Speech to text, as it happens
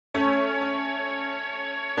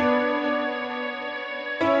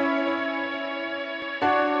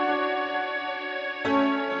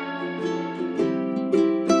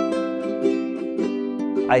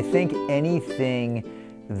I think anything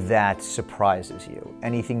that surprises you,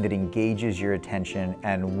 anything that engages your attention,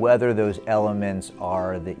 and whether those elements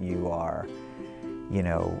are that you are, you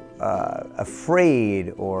know,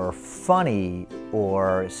 afraid or funny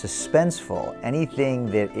or suspenseful, anything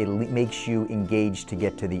that makes you engaged to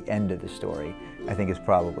get to the end of the story, I think is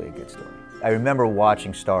probably a good story. I remember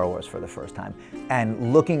watching Star Wars for the first time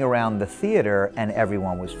and looking around the theater and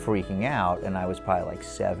everyone was freaking out, and I was probably like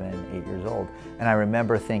 7, 8 years old. And I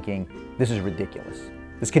remember thinking, this is ridiculous.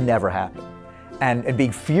 This could never happen. And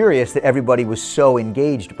being furious that everybody was so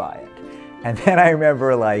engaged by it. And then I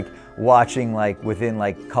remember like watching within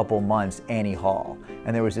a couple months Annie Hall.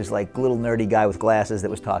 And there was this little nerdy guy with glasses that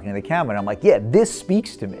was talking to the camera, and I'm like, yeah, this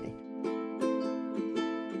speaks to me.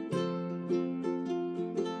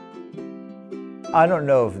 I don't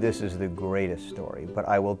know if this is the greatest story, but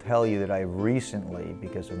I will tell you that I've recently,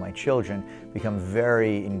 because of my children, become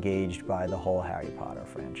very engaged by the whole Harry Potter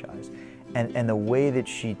franchise. And the way that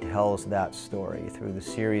she tells that story through the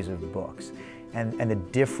series of books and the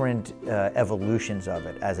different evolutions of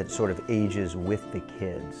it as it sort of ages with the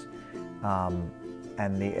kids,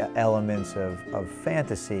 and the elements of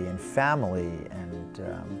fantasy and family and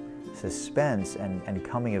suspense and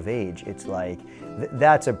coming of age, it's like,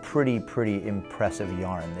 that's a pretty impressive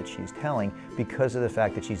yarn that she's telling, because of the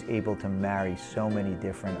fact that she's able to marry so many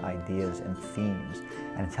different ideas and themes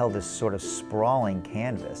and tell this sort of sprawling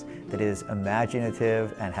canvas that is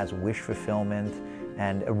imaginative and has wish fulfillment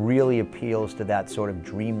and really appeals to that sort of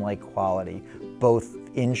dreamlike quality, both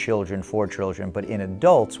in children, for children, but in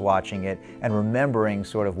adults watching it and remembering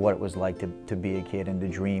sort of what it was like to be a kid and to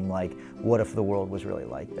dream, like, what if the world was really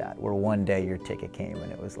like that, where one day your ticket came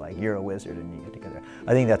and it was like, you're a wizard and you get to go there.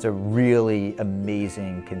 I think that's a really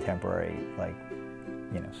amazing contemporary,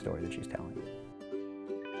 story that she's telling.